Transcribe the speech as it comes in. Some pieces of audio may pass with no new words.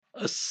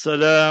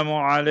Assalamu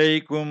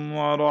alaikum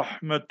wa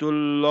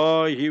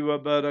rahmatullahi wa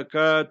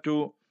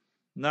barakatuh.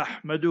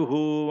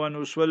 Nahmaduhu wa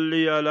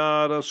nusalli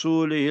ala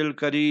rasulihil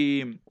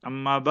kareem.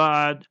 Amma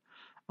ba'd.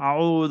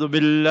 A'udhu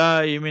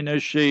billahi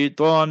minash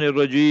shaitanir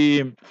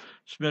rajim.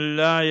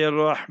 Bismillahir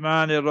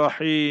rahmanir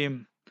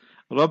rahim.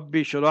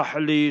 Rabbi shrah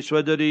li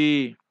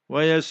sadri wa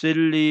yassir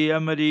li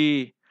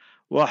amri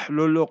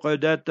wahlul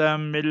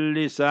 'uqdatam min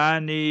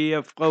lisani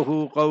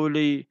yafqahu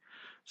qawli.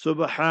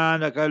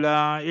 سبحانك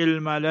لا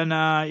علم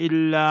لنا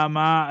إلا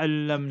ما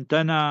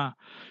علمتنا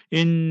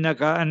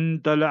إنك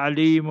أنت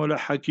العليم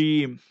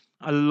الحكيم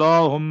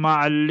اللهم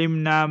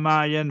علمنا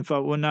ما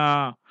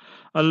ينفعنا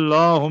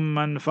اللهم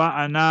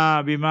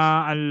انفعنا بما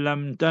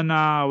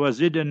علمتنا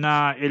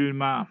وزدنا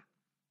علما.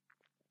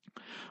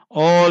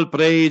 All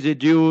praise is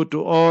due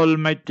to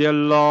Almighty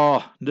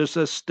Allah, the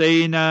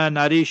sustainer,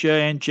 nourisher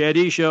and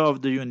cherisher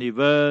of the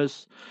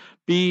universe.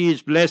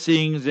 Peace,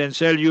 blessings and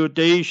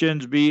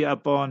salutations be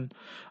upon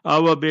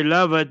our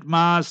beloved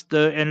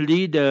Master and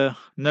Leader,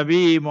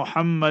 Nabi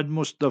Muhammad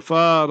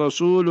Mustafa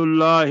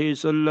Rasulullah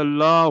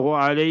sallallahu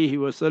alayhi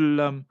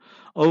wasallam.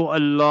 O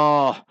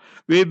Allah,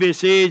 we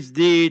beseech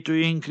Thee to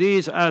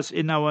increase us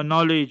in our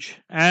knowledge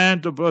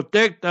and to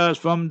protect us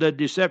from the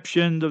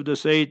deceptions of the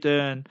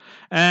Satan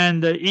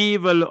and the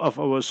evil of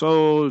our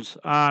souls.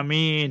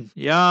 Ameen.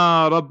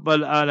 Ya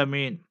Rabbal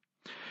Alameen.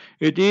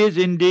 It is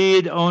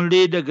indeed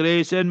only the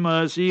grace and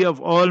mercy of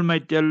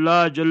Almighty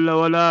Allah Jalla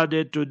wala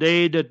that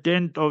today, the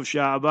 10th of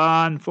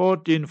Sha'ban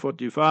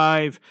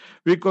 1445,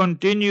 we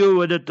continue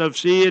with the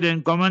tafsir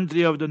and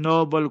commentary of the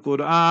Noble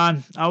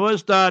Quran. Our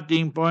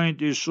starting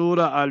point is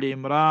Surah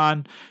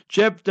Aale-Imran,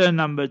 chapter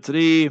number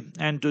 3,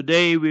 and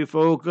today we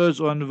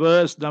focus on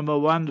verse number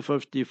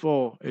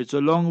 154. It's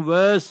a long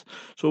verse,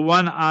 so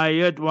one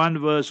ayat, one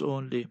verse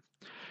only.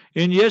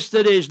 In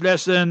yesterday's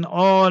lesson,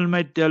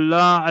 Almighty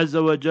Allah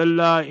Azza wa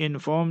Jalla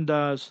informed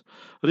us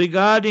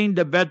regarding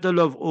the battle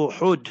of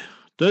Uhud.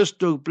 This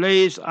took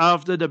place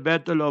after the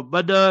battle of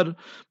Badr.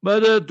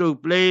 Badr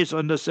took place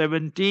on the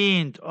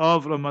 17th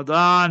of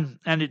Ramadan,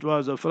 and it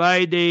was a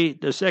Friday,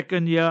 the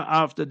second year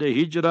after the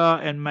Hijrah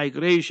and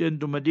migration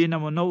to Medina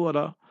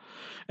Munawwara.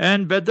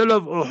 And Battle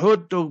of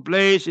Uhud took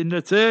place in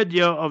the third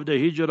year of the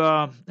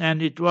Hijrah,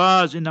 and it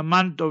was in the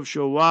month of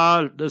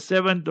Shawwal, the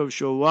 7th of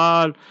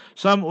Shawwal.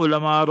 Some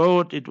ulama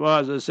wrote it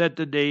was a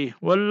Saturday.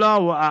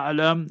 Wallahu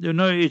a'lam,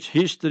 it's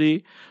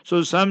history,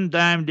 so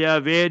sometimes there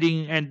are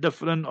varying and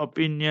different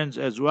opinions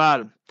as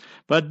well.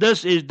 But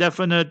this is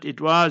definite,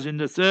 it was in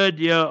the third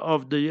year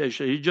of the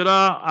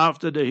Hijrah,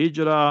 after the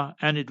Hijrah,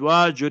 and it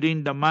was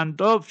during the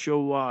month of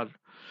Shawwal.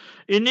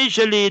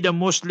 Initially, the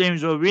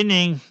Muslims were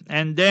winning,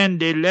 and then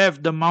they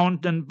left the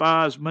mountain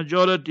pass,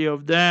 majority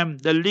of them.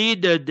 The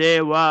leader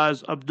there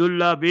was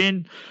Abdullah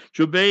bin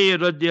Jubayr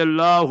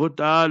radiallahu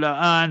ta'ala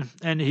an,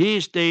 and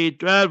he stayed,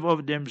 12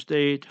 of them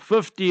stayed,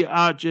 50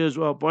 archers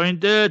were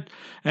appointed,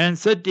 and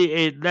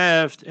 38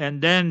 left,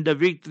 and then the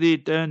victory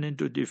turned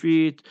into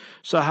defeat.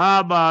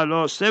 Sahaba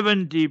lost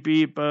 70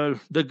 people.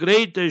 The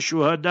greatest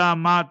shuhada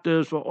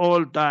martyrs for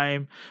all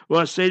time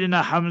was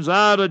Sayyidina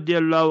Hamza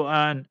radiallahu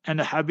an, and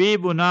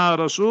Habibuna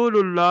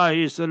Rasulullah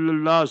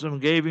sallallahu alaihi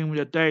wasallam gave him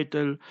the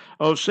title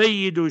of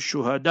Sayyidu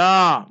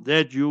Shuhada,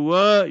 that you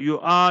were, you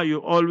are,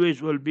 you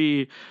always will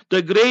be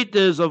the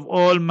greatest of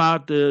all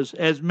martyrs,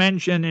 as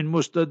mentioned in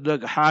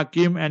Mustadrak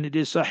Hakim, and it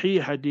is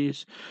Sahih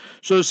Hadith.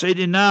 So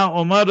Sayyidina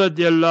Umar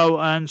radiallahu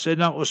an,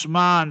 Sayyidina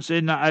Usman,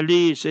 Sayyidina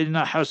Ali,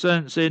 Sayyidina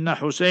Hassan, Sayyidina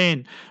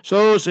Hussein.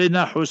 So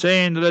Sayyidina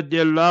Hussein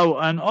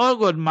radiallahu an all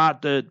got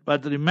martyred.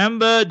 But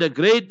remember, the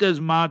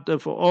greatest martyr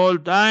for all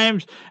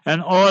times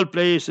and all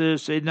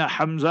places, Sayyidina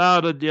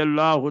Hamza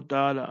radiallahu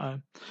ta'ala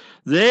an.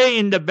 There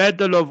in the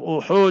battle of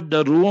Uhud,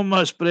 the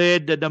rumor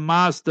spread that the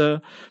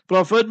Master,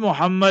 Prophet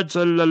Muhammad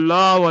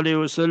sallallahu alaihi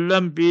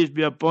wasallam, peace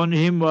be upon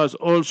him, was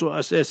also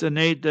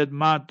assassinated,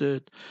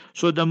 martyred.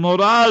 So the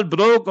morale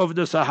broke of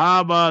the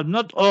Sahaba,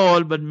 not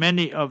all, but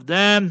many of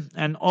them,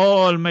 and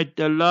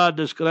Almighty Allah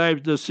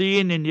describes the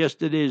scene in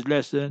yesterday's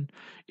lesson.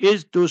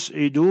 Is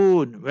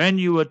tus'idun, when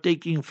you were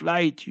taking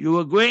flight, you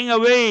were going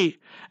away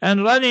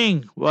and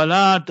running.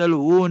 وَلَا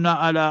تَلْوُونَ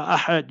عَلَىٰ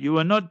أَحَدٍ, you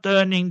were not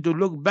turning to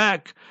look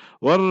back.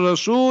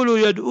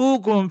 وَالرَّسُولُ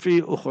يَدْعُوكُمْ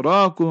فِي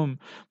أُخْرَاكُمْ.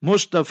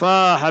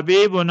 Mustafa,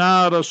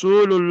 Habibuna,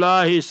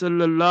 Rasulullah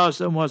sallallahu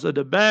alaihi wasallam was at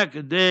the back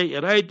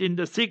there, right in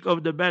the thick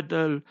of the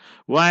battle,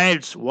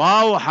 whilst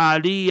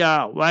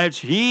whilst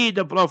he,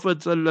 the Prophet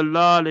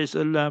sallallahu alaihi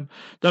wasallam,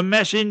 the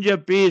messenger,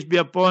 peace be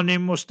upon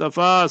him,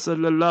 Mustafa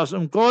sallallahu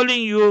alaihi wasallam,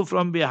 calling you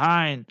from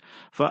behind.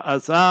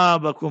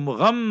 فَأَثَابَكُمْ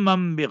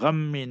غَمًّا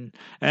بِغَمٍّ,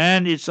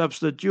 and it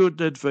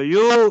substituted for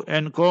you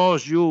and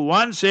caused you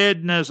one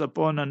sadness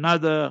upon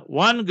another,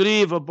 one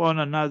grief upon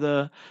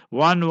another.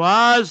 One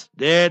was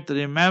that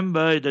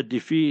remember the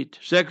defeat.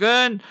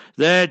 Second,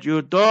 that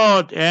you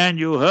thought and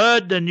you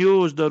heard the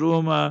news, the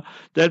rumor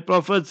that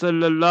Prophet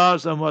sallallahu alaihi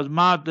wasallam was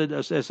martyred,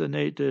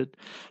 assassinated.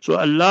 So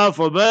Allah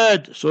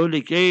forbid. So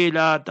لِكَيْ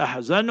لَا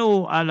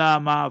تَحْزَنُوا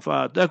عَلَى مَا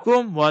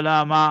فَاتَكُمْ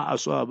وَلَا مَا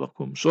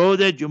أَصَابَكُمْ, so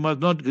that you must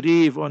not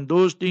grieve on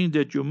those those things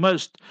that you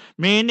must.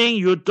 Meaning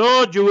you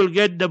thought you will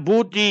get the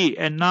booty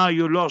and now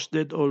you lost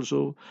it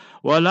also.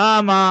 وَلَا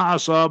مَا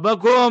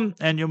أَصَابَكُمْ,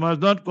 and you must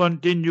not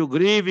continue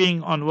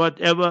grieving on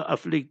whatever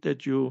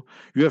afflicted you.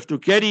 You have to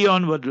carry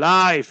on with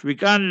life. We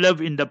can't live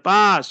in the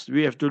past.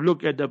 We have to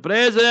look at the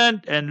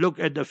present and look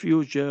at the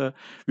future.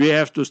 We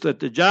have to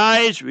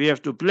strategize, we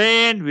have to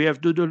plan, we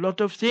have to do a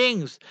lot of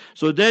things.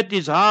 So that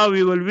is how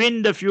we will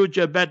win the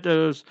future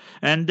battles.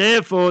 And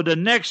therefore the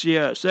next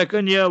year,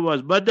 second year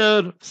was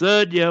Badr,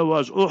 third year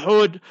was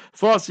Uhud,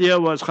 fourth year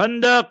was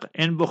Khandaq.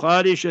 In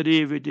Bukhari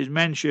Sharif it is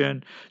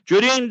mentioned,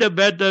 during the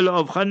battle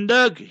of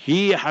Khandaq,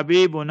 he,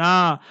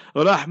 Habibuna,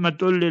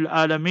 Rahmatul lil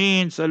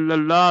Alameen,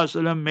 sallallahu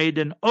alaihi wasallam, made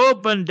an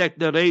open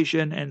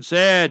declaration and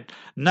said,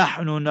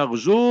 Nahnu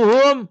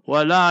naghzuhum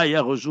wa la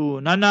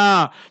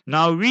yaghzunana.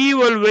 Now we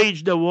will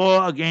wage the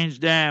war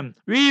against them.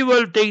 We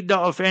will take the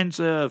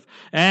offensive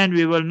and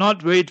we will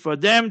not wait for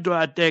them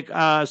to attack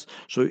us.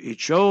 So it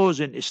shows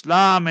in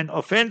Islam an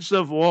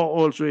offensive war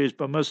also is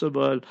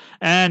permissible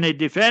and a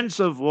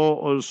defensive war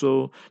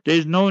also. There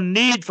is no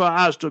need for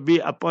us to be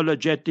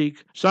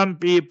apologetic. Some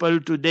people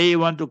today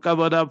want to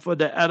cover up for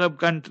the Arab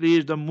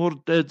countries, the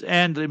murtads,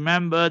 and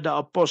remember the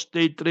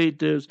apostate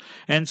traitors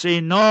and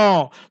say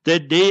no,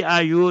 that they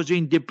are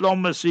using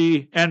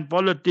diplomacy and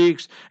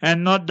politics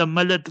and not the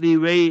military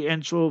way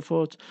and so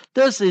forth.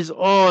 This is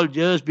all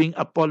just being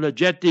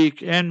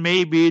apologetic, and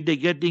maybe they're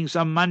getting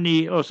some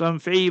money or some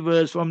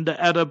favors from the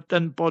Arab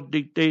ten-pot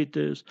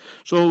dictators.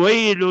 So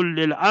wailul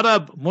lil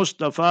Arab,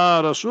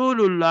 Mustafa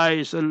Rasulullah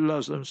sallallahu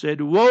alaihi wasallam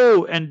said,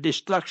 woe and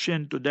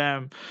destruction to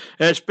them,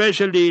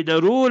 especially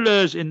the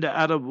rulers in the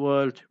Arab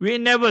world. We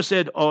never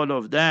said all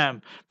of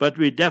them, but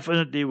we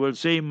definitely will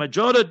say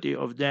majority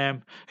of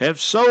them have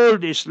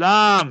sold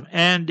Islam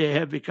and they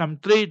have become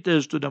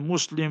traitors to the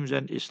Muslims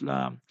and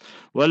Islam.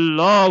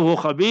 Wallahu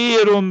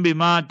khabirum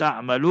bima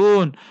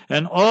ta'malun,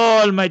 and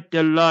Almighty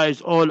Allah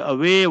is all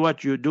aware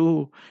what you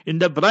do in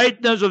the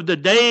brightness of the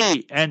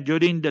day and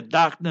during the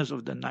darkness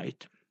of the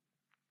night.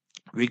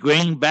 We're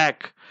going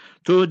back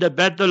to the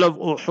battle of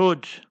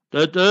Uhud,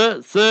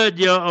 the third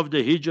year of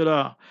the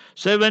Hijrah.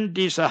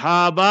 70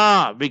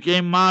 Sahaba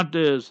became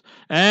martyrs.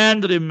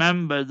 And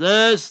remember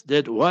this,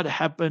 that what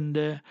happened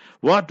there?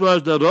 What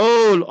was the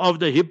role of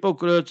the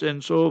hypocrites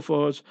and so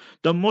forth?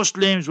 The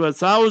Muslims were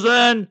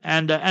 1,000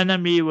 and the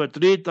enemy were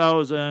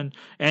 3,000.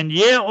 And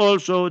here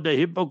also the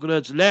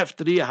hypocrites left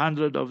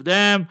 300 of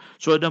them.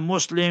 So the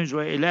Muslims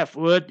were left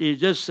with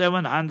just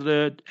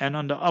 700. And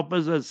on the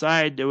opposite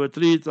side there were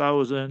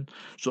 3,000.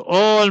 So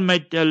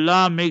Almighty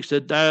Allah makes a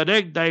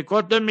direct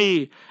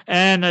dichotomy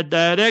and a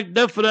direct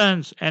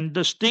difference and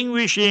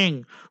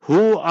distinguishing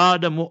who are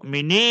the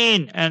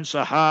mu'mineen and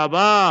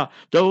Sahaba,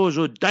 those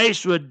who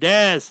diced with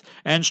death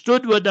and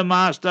stood with the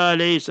Master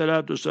alayhi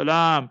salatu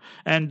salam,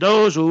 and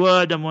those who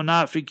were the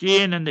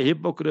munafiqeen and the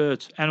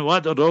hypocrites, and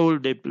what role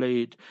they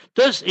played.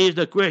 This is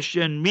the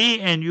question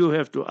me and you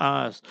have to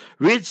ask.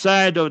 Which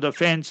side of the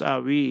fence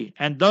are we?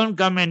 And don't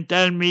come and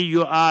tell me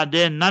you are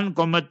there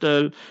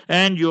non-committal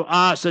and you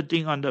are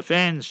sitting on the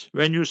fence.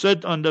 When you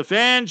sit on the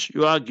fence,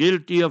 you are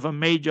guilty of a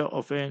major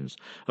offense.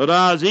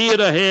 Razi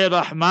rahe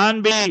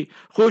Rahman bhi,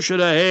 khush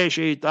rahe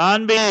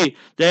shaitan bhi.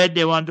 That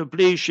they want to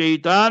please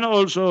shaitan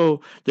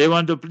also. They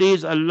want to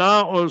please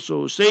Allah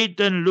also.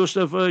 Satan,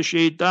 Lucifer,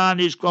 shaitan,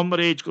 his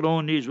comrades,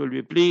 cronies will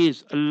be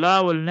pleased.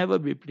 Allah will never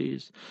be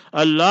pleased.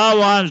 Allah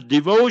wants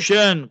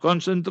devotion,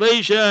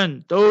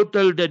 concentration,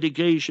 total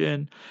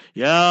dedication.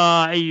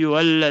 Ya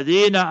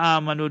ayyuhalladhina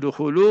amanu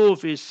dukhulu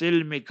fi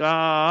silmi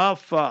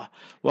kaffa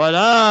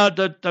وَلَا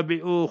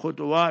تَتَّبِعُوا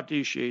خُطُوَاتِ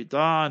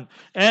الشَّيْطَانِ.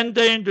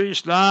 Enter into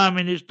Islam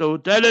in its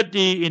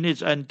totality, in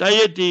its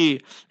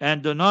entirety,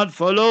 and do not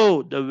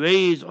follow the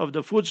ways of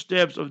the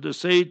footsteps of the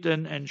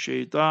Satan and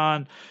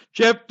Shaitan.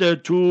 Chapter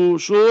 2,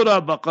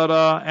 Surah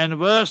Baqarah, and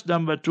verse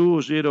number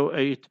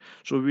 208.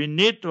 So we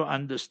need to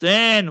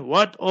understand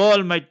what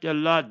Almighty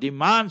Allah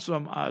demands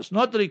from us,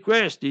 not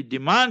request, He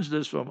demands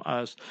this from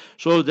us.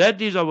 So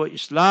that is our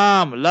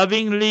Islam.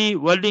 Lovingly,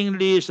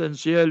 willingly,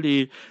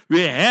 sincerely,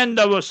 we hand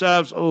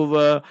ourselves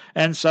over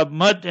and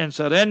submit and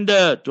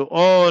surrender to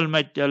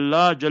Almighty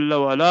Allah Jalla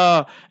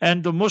wala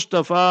and to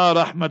Mustafa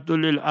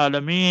Rahmatul lil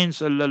Alameen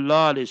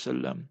sallallahu alayhi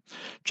wasallam.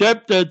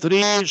 Chapter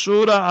 3,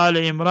 Surah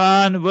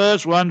Aale-Imran,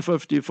 verse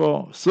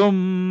 154.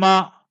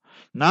 Summa.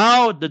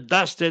 Now the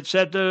dust had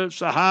settled.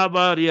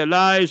 Sahaba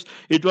realized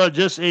it was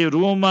just a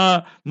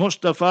rumor.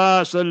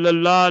 Mustafa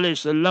sallallahu alaihi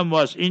wasallam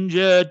was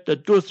injured. The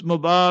tooth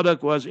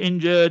Mubarak was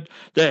injured.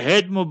 The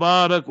head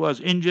Mubarak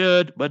was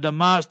injured. But the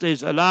Master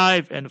is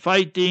alive and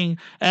fighting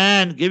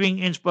and giving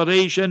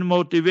inspiration,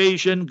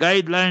 motivation,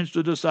 guidelines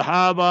to the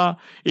Sahaba.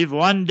 If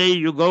one day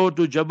you go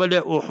to Jabal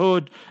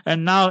Uhud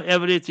and now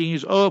everything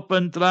is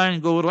open, try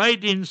and go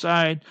right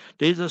inside.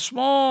 There is a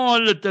small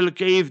little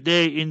cave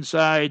there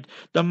inside.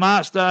 The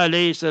Master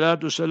alayhi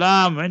salatu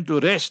salam went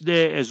to rest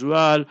there as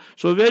well.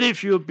 So very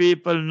few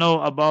people know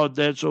about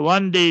that. So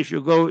one day if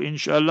you go,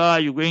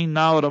 inshallah, you're going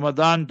now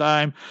Ramadan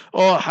time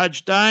or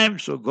Hajj time,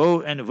 so go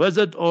and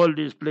visit all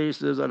these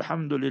places,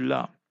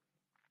 alhamdulillah.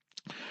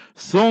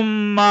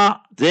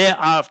 Thumma,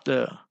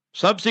 thereafter,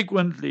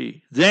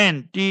 subsequently,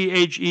 then,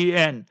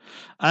 T-H-E-N,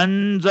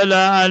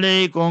 anzala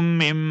alaykum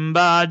min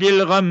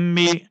ba'dil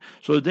ghammi.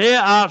 So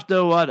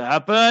thereafter what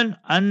happened?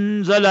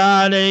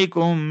 Anzala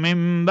alaykum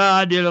min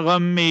ba'dil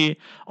ghammi.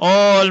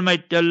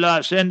 Almighty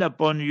Allah send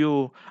upon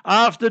you,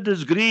 after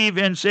this grief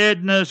and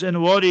sadness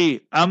and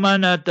worry,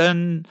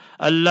 amanatan,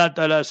 Allah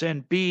Ta'ala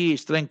sent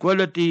peace,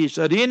 tranquility,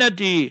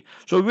 serenity.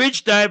 So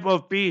which type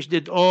of peace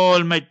did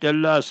Almighty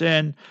Allah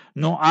send?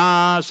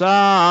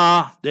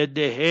 Nu'asa, that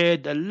they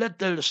had a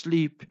little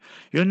sleep.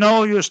 You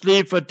know, you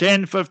sleep for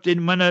 10-15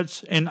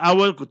 minutes in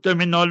our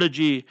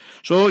terminology,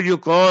 so you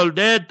call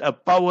that a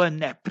power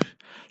nap.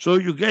 So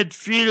you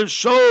feel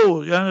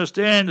so, you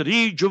understand,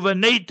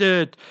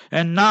 rejuvenated,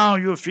 and now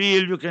you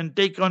feel you can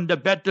take on the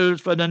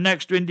battles for the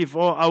next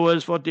 24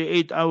 hours,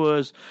 48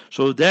 hours.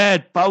 So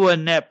that power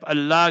nap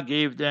Allah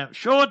gave them.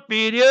 Short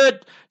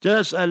period,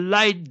 just a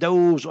light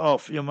doze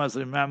off, you must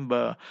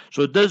remember.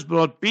 So this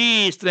brought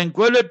peace,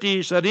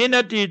 tranquility,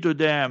 serenity to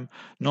them.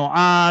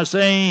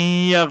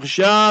 نُعَاسًا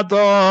يَغْشَىٰ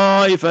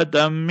طَائِفَةً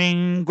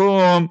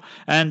مِّنكُمْ.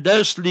 And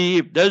this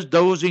sleep, this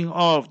dozing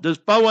off, this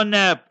power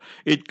nap,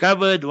 it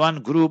covered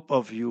one group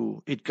of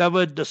you. It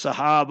covered the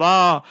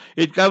Sahaba.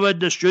 It covered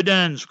the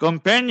students,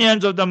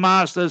 companions of the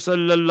Master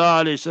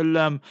sallallahu alaihi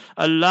wasallam.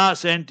 Allah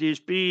sent His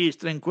peace,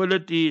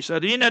 tranquility,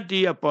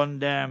 serenity upon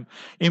them.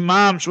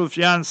 Imam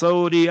Sufyan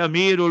Thawri,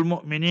 Amirul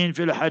Mu'mineen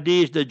fil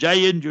Hadith, the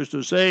giant, used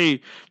to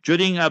say,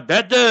 during a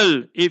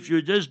battle, if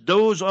you just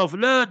doze off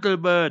little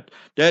bit,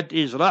 that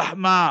is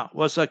rahmah,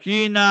 wa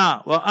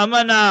sakina, wa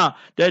amana,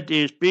 that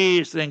is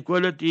peace,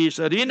 tranquility,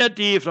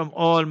 serenity from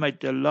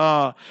Almighty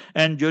Allah.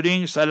 And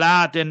during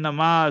salat and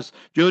namaz,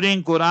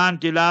 during Quran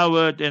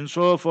tilawat and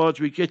so forth,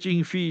 we're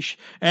catching fish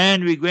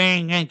and we're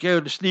going and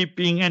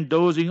sleeping and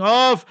dozing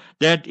off,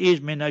 that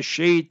is minash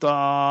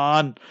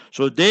shaitan.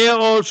 So they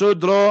also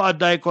draw a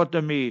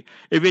dichotomy.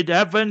 If it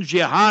happens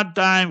jihad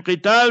time,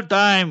 qital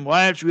time,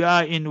 whilst we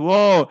are in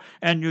war,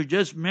 and you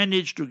just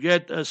manage to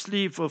get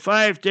asleep for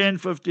 5, 10,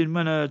 15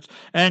 minutes,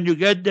 and you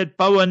get that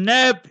power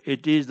nap,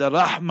 it is the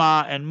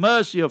rahmah and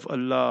mercy of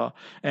Allah.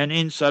 And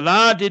in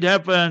salat it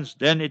happens,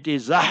 then it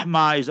is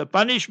zahmah, is a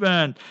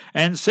punishment,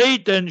 and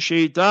Satan,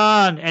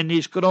 shaitan, and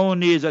his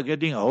cronies are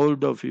getting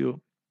hold of you.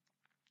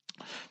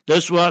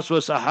 This was for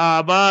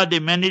Sahaba, they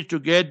managed to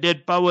get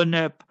that power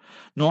nap.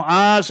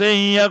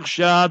 نُعَاسًا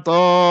يَغْشَىٰ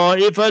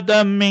طَائِفَةً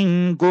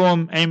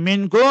مِّنكُمْ أي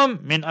منكم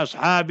من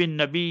أصحاب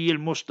النبي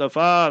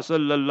المصطفى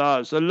صلى الله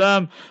عليه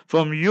وسلم,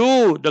 from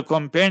you, the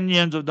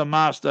companions of the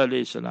Master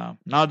alayhi salam.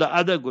 Now the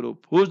other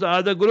group. Who's the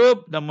other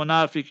group? The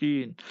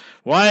munafiqeen.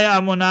 Why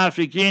are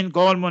munafiqeen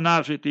called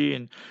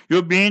munafiqeen?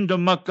 You've been to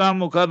Makkah,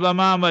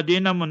 Mukarramah,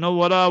 Medina,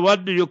 Munawwara.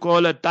 What do you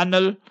call a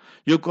tunnel?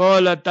 You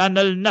call a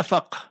tunnel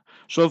nafaq.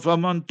 So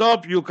from on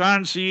top you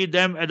can't see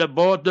them. At the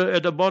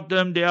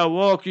bottom they are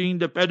walking,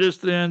 the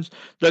pedestrians,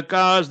 the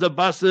cars, the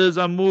buses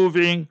are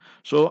moving.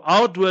 So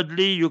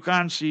outwardly you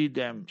can't see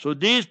them. So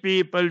these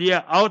people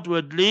here,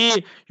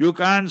 outwardly you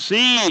can't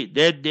see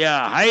that they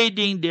are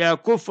hiding their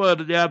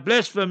kufr, their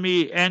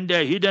blasphemy and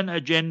their hidden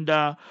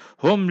agenda.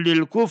 Hum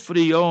lil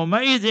kufri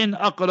yawmaidhin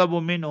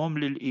aqrabu minhum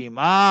lil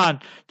iman.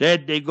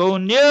 That they go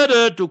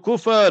nearer to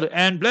kufr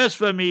and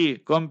blasphemy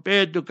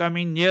compared to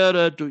coming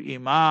nearer to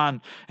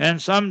iman.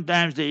 And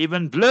sometimes they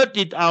even blurt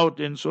it out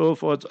and so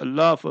forth.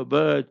 Allah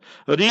forbid.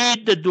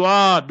 Read the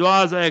dua.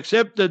 Duas are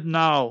accepted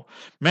now.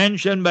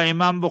 Mentioned by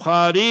Imam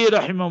Bukhari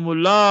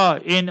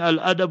rahimahullah in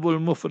Al-Adabul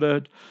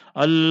Mufrad.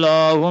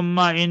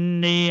 Allahumma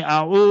inni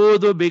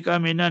a'udhu bika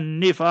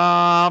minan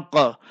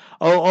nifaq.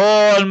 O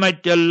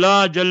Almighty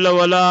Allah Jalla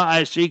wala,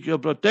 I seek your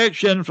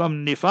protection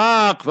from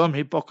nifaq, from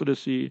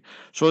hypocrisy.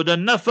 So the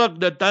nafaq,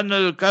 the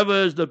tunnel,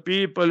 covers the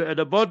people at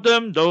the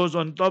bottom. Those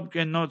on top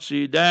cannot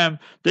see them.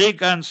 They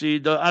can't see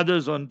the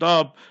others on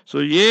top. So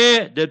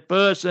yeah, that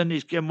person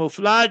is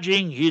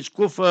camouflaging his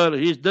kufr,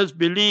 his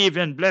disbelief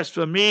and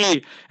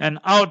blasphemy, and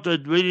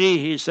outwardly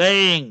he's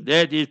saying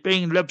that he's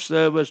paying lip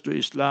service to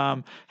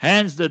Islam.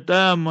 Hence the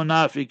term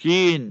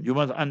munafiqeen. You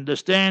must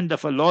understand the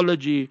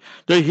philology,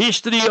 the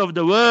history of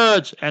the word,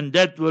 and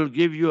that will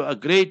give you a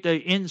greater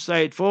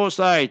insight,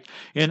 foresight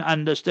in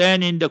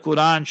understanding the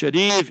Quran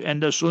Sharif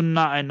and the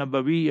Sunnah and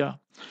Nabawiyah.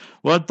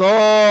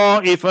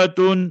 وَطَائِفَةٌ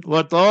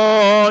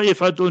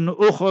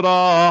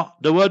أُخْرَى.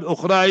 The word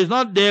ukhra is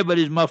not there, but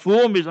its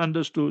mafhum is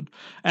understood.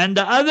 And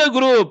the other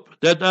group,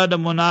 that are the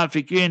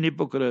munafiqeen,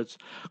 hypocrites.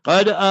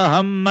 قَدْ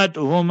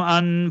أَهَمَّتْهُمْ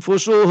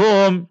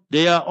أَنفُسُهُمْ.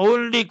 They are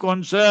only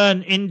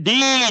concerned,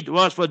 indeed,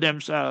 was for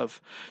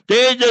themselves.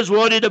 They just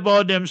worried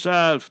about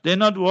themselves. They're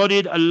not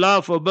worried,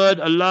 Allah forbid,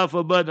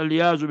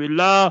 aliyazu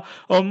billah,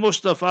 or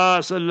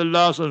Mustafa sallallahu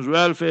alaihi wasallam's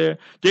welfare.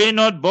 They're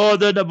not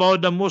bothered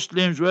about the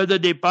Muslims, whether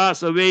they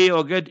pass away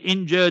or get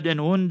injured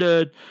and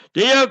wounded.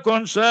 Their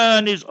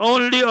concern is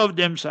only of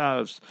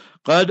themselves.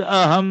 قَدْ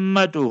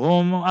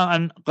أَهَمَّتْهُمْ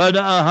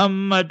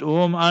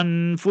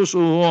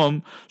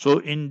أَنفُسُهُمْ. So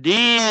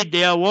indeed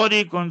their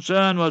worry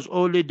concern was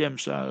only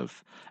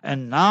themselves.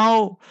 And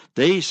now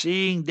they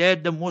seeing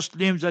that the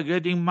Muslims are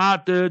getting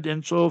martyred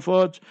and so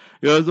forth.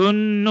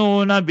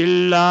 يَظُنُّونَ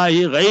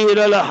بِاللَّهِ غَيْرَ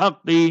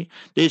الْحَقِّ.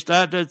 They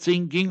started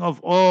thinking of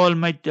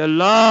Almighty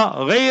Allah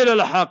غَيْرَ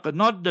الْحَقِّ,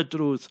 not the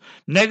truth,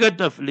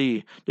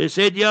 negatively. They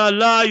said, Ya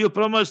Allah, you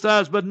promised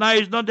us, but now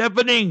it's not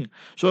happening.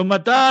 So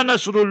Mata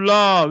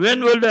Nasrullah,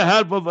 when will the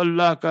help of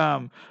Allah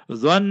come?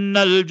 ظَنَّ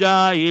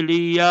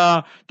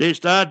الْجَاهِلِيَّةِ. They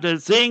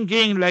started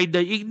thinking like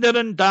the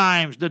ignorant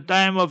times, the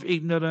time of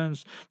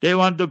ignorance. They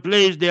want to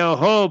place their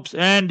hopes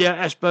and their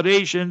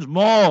aspirations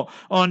more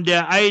on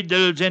their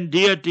idols and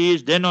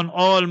deities than on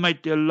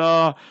Almighty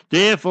Allah.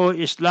 Therefore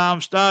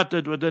Islam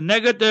started with the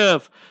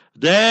negative,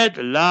 that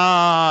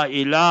La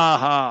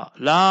ilaha,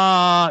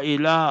 La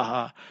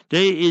ilaha.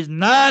 There is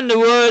none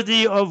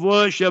worthy of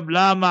worship,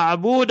 La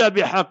ma'buda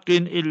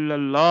bihaqqin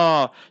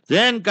illallah.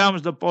 Then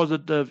comes the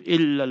positive,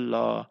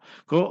 illallah.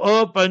 Go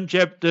open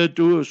chapter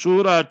 2,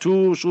 Surah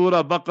 2,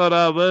 Surah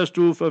Baqarah, verse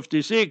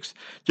 256.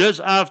 Just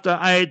after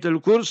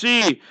Ayatul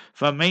Kursi,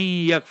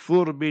 فَمَن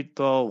يَكْفُرْ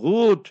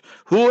بِالطَّاغُوتِ.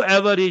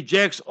 Whoever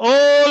rejects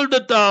all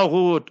the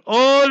Taghut,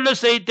 all the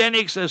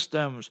satanic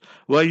systems,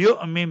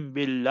 وَيُؤْمِن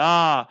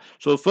بِاللَّهِ.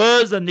 So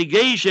first the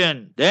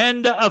negation,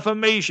 then the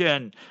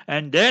affirmation,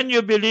 and then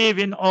you believe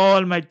in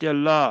Almighty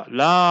Allah.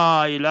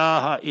 La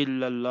ilaha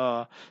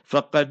illallah.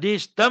 فَقَدْ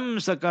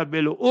اسْتَمْسَكَ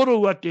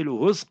بِالْأُرْوَةِ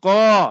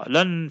الْوُثْقَى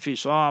لَا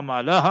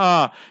انْفِصَامَ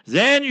لَهَا.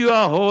 Then you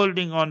are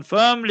holding on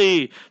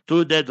firmly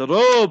to that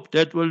rope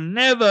that will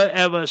never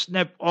ever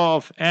snap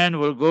off and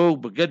will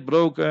get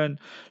broken.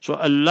 So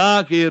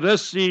Allah ki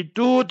rassi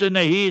toot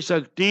nahi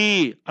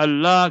sakti.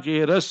 Allah ki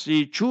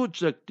rassi choot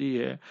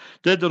sakti hai.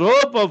 That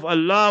rope of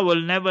Allah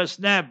will never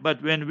snap,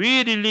 but when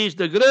we release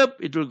the grip,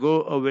 it will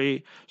go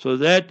away. So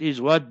that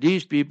is what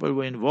these people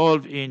were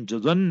involved in.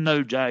 Jazan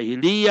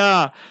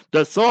al-Jahiliyyah,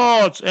 the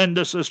thoughts and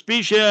the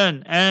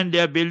suspicion, and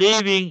their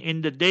believing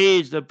in the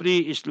days, the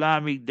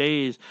pre-Islamic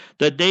days,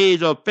 the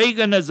days of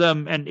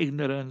paganism and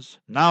ignorance.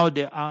 Now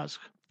they ask.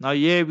 Now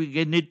here we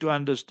need to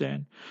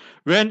understand.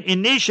 When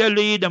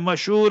initially the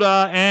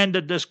mashura and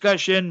the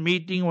discussion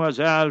meeting was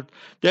held,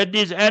 that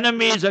these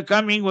enemies are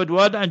coming with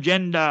what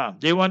agenda?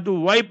 They want to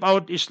wipe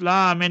out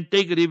Islam and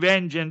take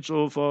revenge and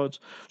so forth.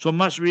 So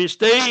must we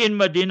stay in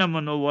Medina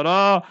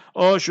Munawwara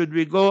or should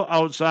we go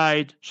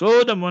outside?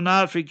 So the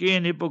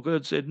munafiqeen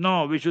hypocrites said,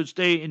 no, we should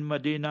stay in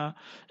Medina.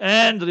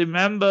 And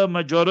remember,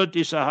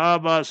 majority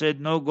Sahaba said,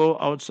 no, go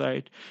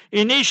outside.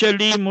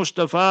 Initially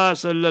Mustafa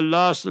sallallahu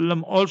alaihi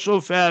wasallam also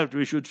felt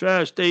we should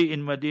first stay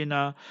in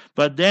Medina,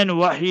 but then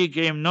Wahi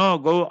came, no,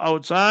 go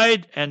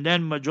outside, and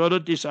then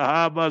majority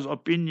Sahaba's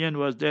opinion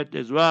was that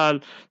as well.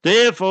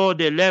 Therefore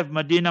they left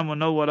Medina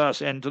Munawwara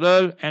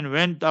Central and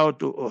went out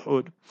to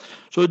Uhud.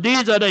 So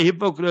these are the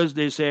hypocrites,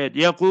 they said.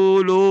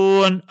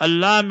 Yaqulun,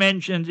 Allah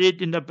mentions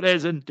it in the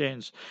present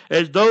tense,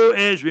 as though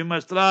as we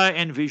must try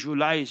and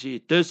visualize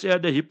it. This are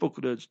the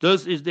hypocrites.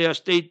 This is their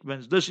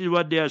statements. This is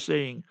what they are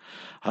saying.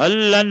 Hal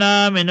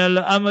lana min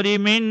al-amri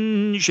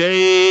min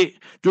shay.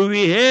 Do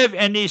we have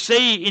any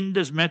say in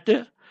this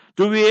matter?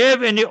 Do we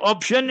have any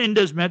option in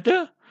this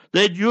matter?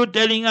 That you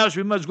telling us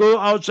we must go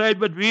outside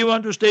but we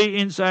want to stay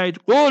inside.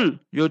 Qul,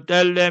 you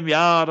tell them,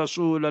 Ya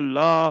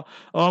Rasulullah,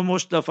 O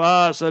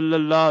Mustafa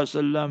sallallahu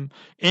alaihi wasallam,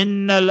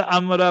 innal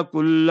amra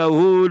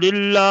kullahu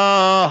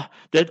lillah,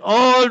 that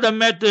all the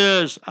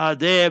matters are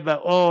there by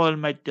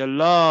Almighty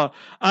Allah,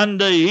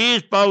 under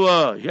His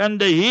power,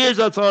 under His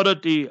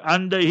authority,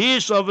 under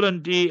His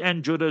sovereignty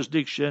and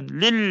jurisdiction.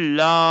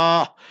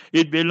 Lillah,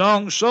 it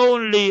belongs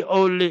solely,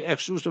 only,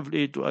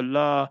 exclusively to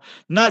Allah.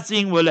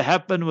 Nothing will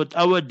happen with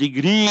our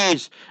degrees.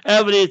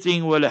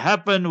 Everything will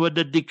happen with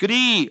the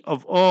decree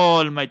of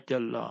Almighty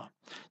Allah.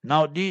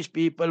 Now these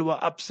people were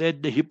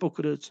upset, the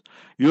hypocrites.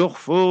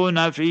 يُخْفُونَ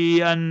فِي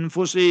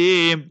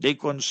أَنفُسِهِمْ. They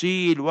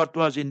concealed what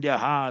was in their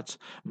hearts.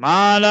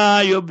 مَا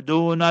لَا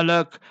يُبْدُونَ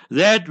لَكَ.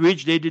 That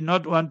which they did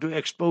not want to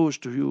expose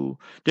to you.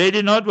 They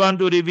did not want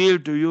to reveal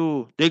to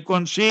you. They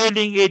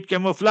concealing it,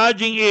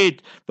 camouflaging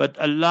it, but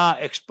Allah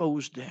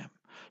exposed them.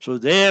 So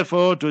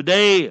therefore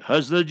today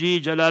Hazrat Ji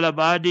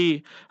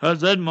Jalalabadi,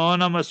 Hazrat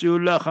Maulana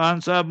Masihullah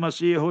Khan Sahab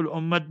Masihul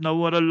Ummat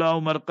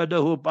Nawwarallahu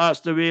Marqadahu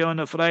passed away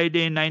on a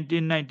Friday in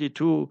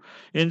 1992.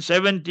 In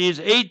 70s,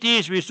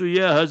 80s we used to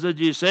hear Hazrat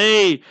Ji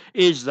say,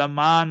 is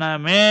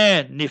zamana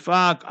mein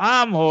nifaq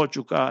aam ho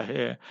chuka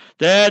hai.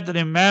 That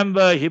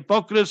remember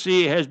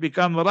hypocrisy has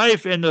become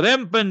rife and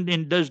rampant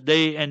in this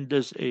day and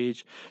this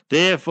age.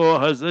 Therefore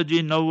Hazrat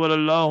Ji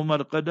Nawwarallahu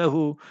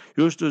Marqadahu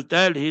used to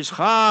tell his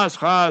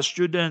khas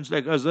students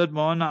like Hazrat Hazrat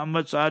Maulana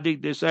Ahmad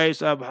Sadiq Desai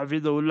Sahib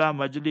Hafidhullah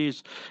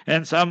Majlis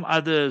and some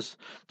others,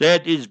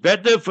 that it's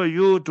better for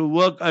you to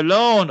work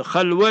alone,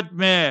 khalwat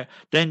mein,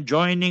 than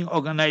joining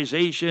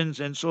organizations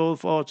and so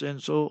forth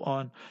and so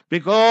on.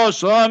 Because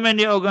so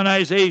many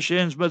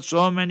organizations, but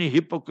so many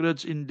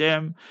hypocrites in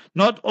them.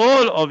 Not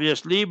all,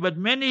 obviously, but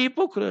many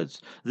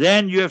hypocrites.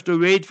 Then you have to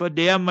wait for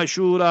their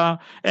mashura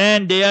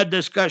and their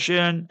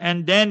discussion,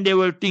 and then they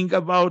will think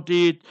about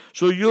it.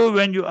 So you,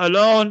 when you're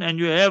alone and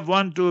you have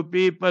 1-2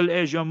 people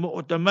as your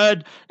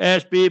mu'tamad,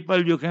 as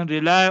people you can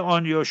rely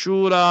on your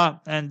shura,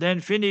 and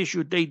then finish,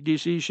 you take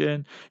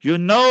decision. You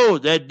know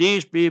that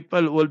these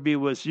people will be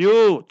with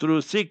you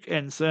through thick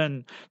and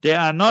thin. They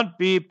are not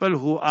people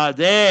who are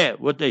there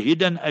with a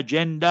hidden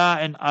agenda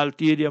and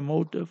ulterior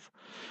motive.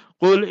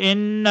 قُلْ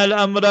إِنَّ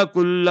الْأَمْرَ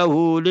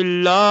كُلَّهُ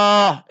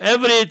لِلَّهِ.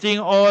 Everything,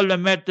 all the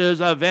matters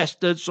are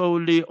vested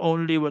solely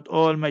only with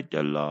Almighty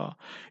Allah.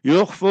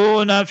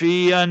 يُخْفُونَ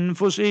فِي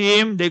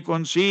أَنفُسِهِمْ. They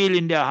conceal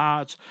in their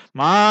hearts.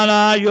 مَا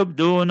لَا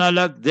يُبْدُونَ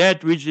لَكَ.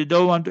 That which they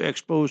don't want to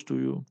expose to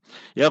you.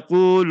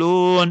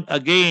 يَقُولُونَ.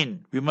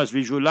 Again, we must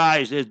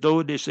visualize as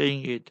though they're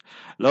saying it.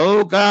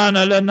 لَوْ كَانَ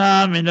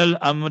لَنَا مِنَ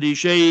الْأَمْرِ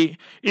شَيْءٍ.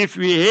 If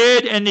we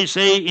had any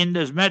say in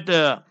this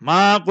matter,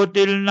 مَا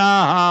قُتِلْنَا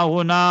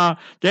هَاهُنَا.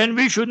 Then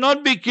we should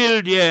not be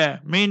killed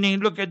here. Meaning,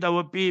 look at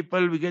our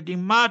people, we're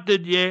getting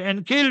martyred here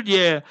and killed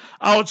here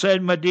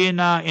outside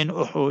Medina in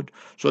Uhud.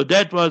 So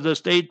that was the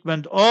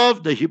statement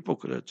of the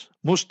hypocrites.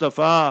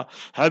 Mustafa,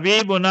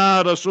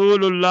 Habibuna,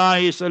 Rasulullah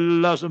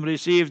sallallahu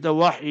received the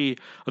wahi,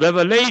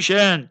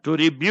 revelation to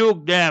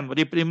rebuke them,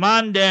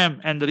 reprimand them,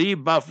 and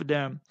rebuff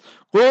them.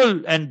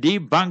 Qul, and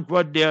debunk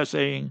what they are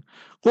saying.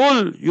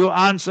 Qul, you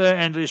answer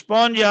and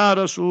respond, Ya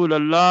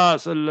Rasulullah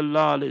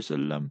sallallahu alayhi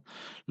wasallam.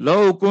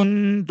 لو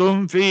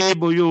كنتم في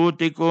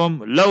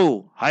بيوتكم.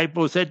 Low,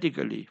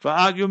 hypothetically, for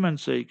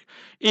argument's sake,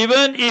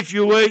 even if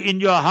you were in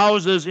your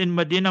houses in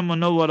Medina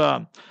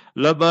Munawwara,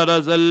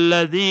 لبرز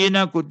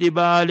الذين كتب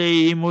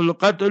عليهم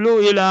القتل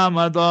إلى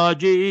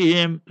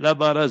مضاجعهم.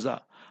 لبرز,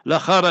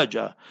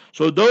 لخرج.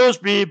 So those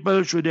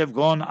people should have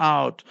gone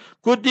out.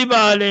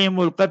 Kutiba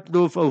alayhimul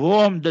qatlu, for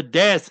whom the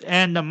death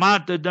and the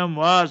martyrdom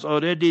was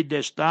already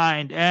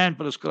destined and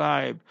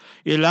prescribed.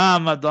 Ila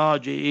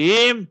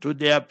madaji'im, to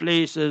their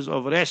places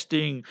of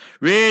resting,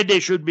 where they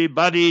should be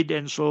buried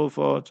and so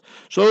forth.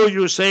 So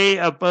you say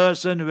a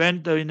person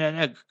went in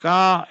a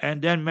car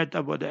and then met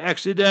up with an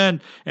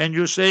accident, and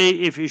you say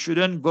if he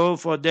shouldn't go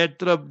for that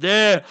trip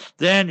there,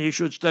 then he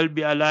should still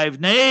be alive.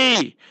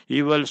 Nay,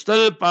 he will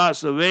still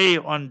pass away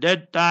on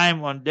that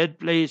time, on that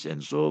place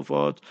and so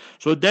forth.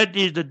 So that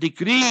is the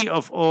decree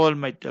of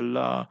Almighty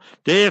Allah.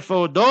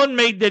 Therefore, don't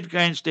make that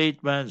kind of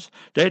statements.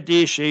 That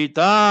is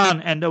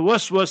shaitan and the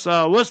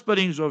waswasa,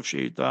 whisperings of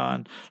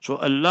shaitan. So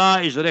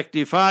Allah is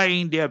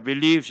rectifying their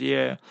beliefs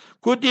here.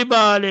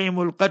 Kutiba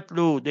alayhimul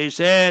qatlu. They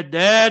said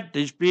that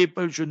these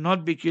people should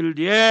not be killed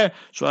here.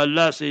 So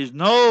Allah says,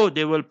 no,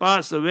 they will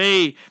pass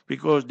away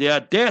because their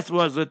death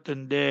was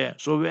written there.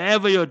 So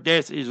wherever your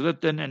death is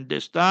written and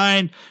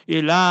destined,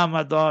 ila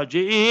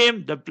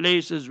madaji'im, the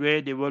places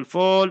where they will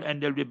fall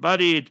and they'll be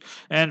buried.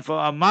 And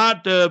for a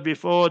martyr,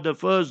 before the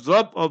first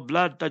drop of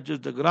blood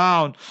touches the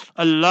ground,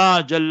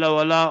 Allah Jalla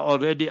wala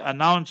already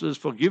announces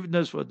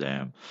forgiveness for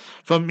them.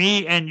 For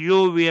me and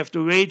you, we have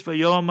to wait for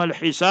Yawm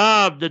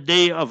al-Hisab, the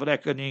day of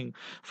reckoning.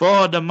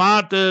 For the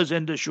martyrs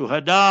and the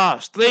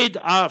shuhada, straight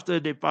after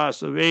they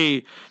pass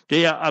away,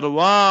 their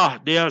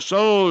arwah, their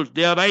souls,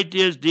 their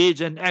righteous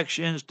deeds and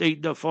actions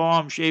take the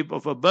form, shape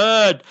of a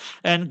bird,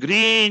 and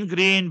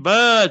green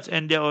birds,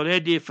 and they're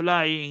already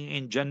flying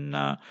in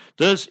Jannah.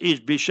 This is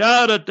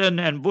bisharatan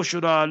and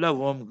bushra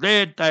lahum,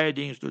 glad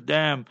tidings to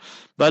them.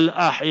 بل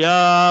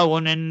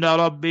أحياء عند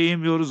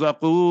ربهم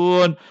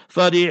يرزقون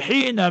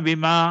فرحين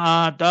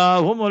بما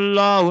آتاهم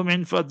الله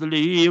من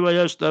فضله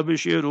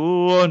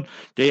ويستبشرون.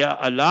 They are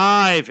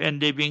alive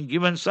and they've been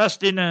given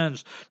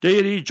sustenance. They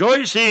are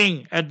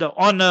rejoicing at the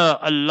honor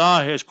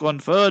Allah has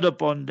conferred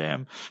upon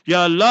them.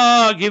 Ya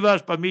Allah, give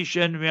us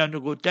permission. We want to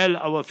go tell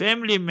our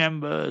family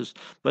members.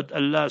 But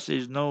Allah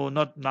says, no,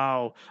 not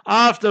now.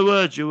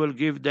 Afterwards you will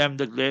give them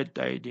the glad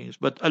tidings.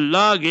 But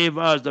Allah gave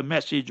us the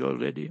message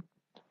already.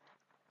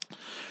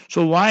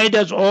 So why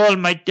does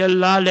Almighty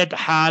Allah let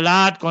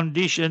halat,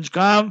 conditions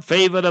come,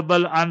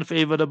 favorable,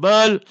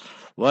 unfavorable?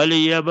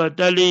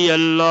 وَلِيَبْتَلِيَ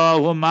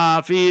اللَّهُ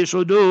مَا فِي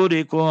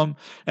صُدُورِكُمْ.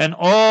 And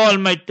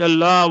Almighty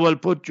Allah will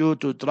put you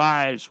to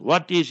trials.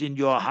 What is in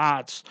your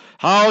hearts?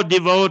 How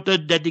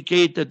devoted,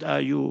 dedicated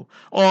are you?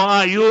 Or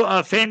are you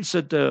a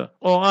fence-sitter?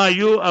 Or are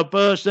you a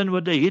person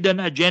with a hidden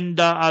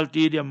agenda,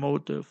 ulterior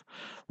motive?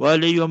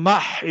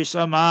 وَلِيُمَحِّصَ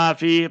مَا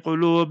فِي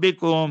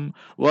قُلُوبِكُمْ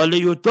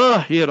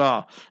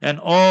وَلِيُطَهِّرَ. And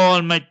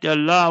Almighty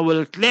Allah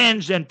will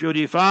cleanse and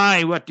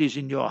purify what is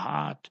in your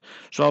heart.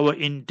 So our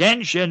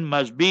intention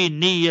must be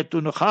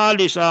niyatun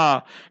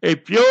khalisa, a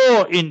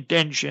pure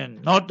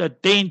intention, not a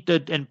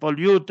tainted and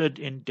polluted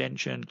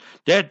intention.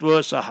 That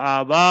was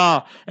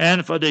Sahaba.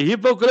 And for the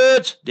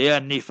hypocrites, their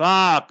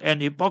nifaq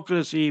and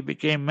hypocrisy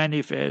became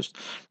manifest.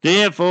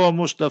 Therefore,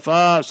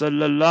 Mustafa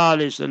sallallahu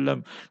alaihi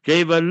wasallam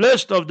gave a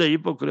list of the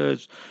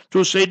hypocrites to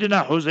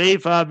Sayyidina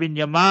Huzaifa bin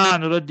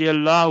Yaman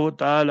radiallahu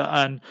ta'ala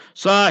an,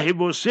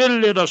 Sahibu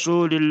Silli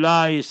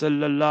Rasulillahi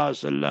sallallahu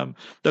alaihi wasallam,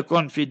 the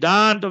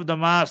confidant of the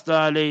Master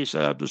alayhi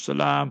salatu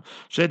salam,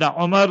 Sayyidina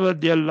Umar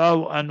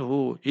radiallahu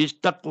anhu, his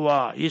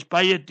taqwa, his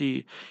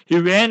piety.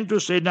 He went to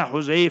Sayyidina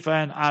Huzaifa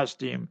and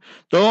asked him,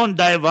 don't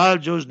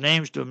divulge those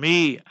names to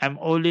me. I'm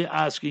only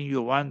asking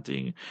you one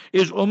thing.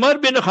 Is Umar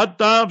bin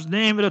Khattab's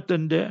name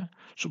written there?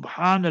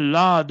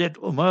 Subhanallah, that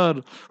Umar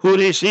who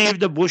received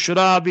the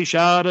Bushra,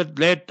 Bisharat,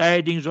 glad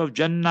tidings of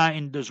Jannah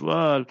in this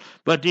world,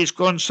 but his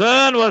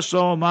concern was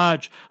so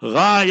much,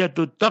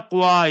 Ghayatul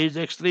Taqwa, his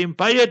extreme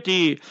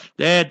piety,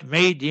 that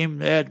made him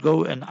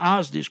go and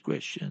ask these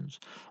questions.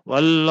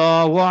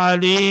 Wallahu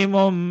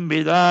alimun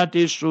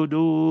bidhati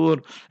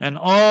sudur. And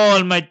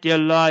Almighty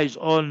Allah is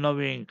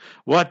all-knowing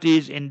what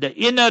is in the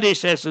inner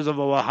recesses of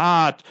our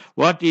heart,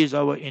 what is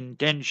our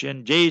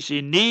intention.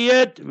 Jaisi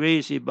niyat,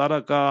 waisi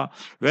barakah.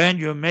 When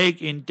you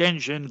make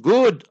intention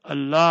good,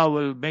 Allah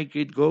will make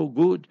it go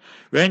good.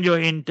 When your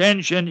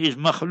intention is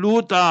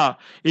makhluta,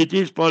 it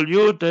is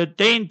polluted,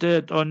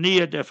 tainted, or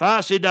niyat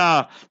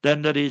fasida,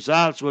 then the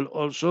results will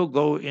also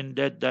go in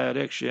that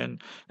direction.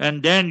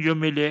 And then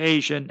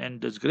humiliation and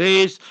disgrace.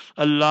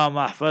 Allah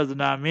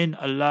mahfazna min,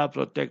 Allah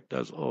protect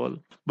us all.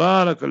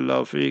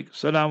 Barakallahu feek.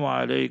 Assalamu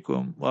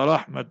alaikum wa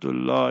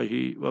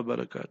rahmatullahi wa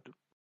barakatuh.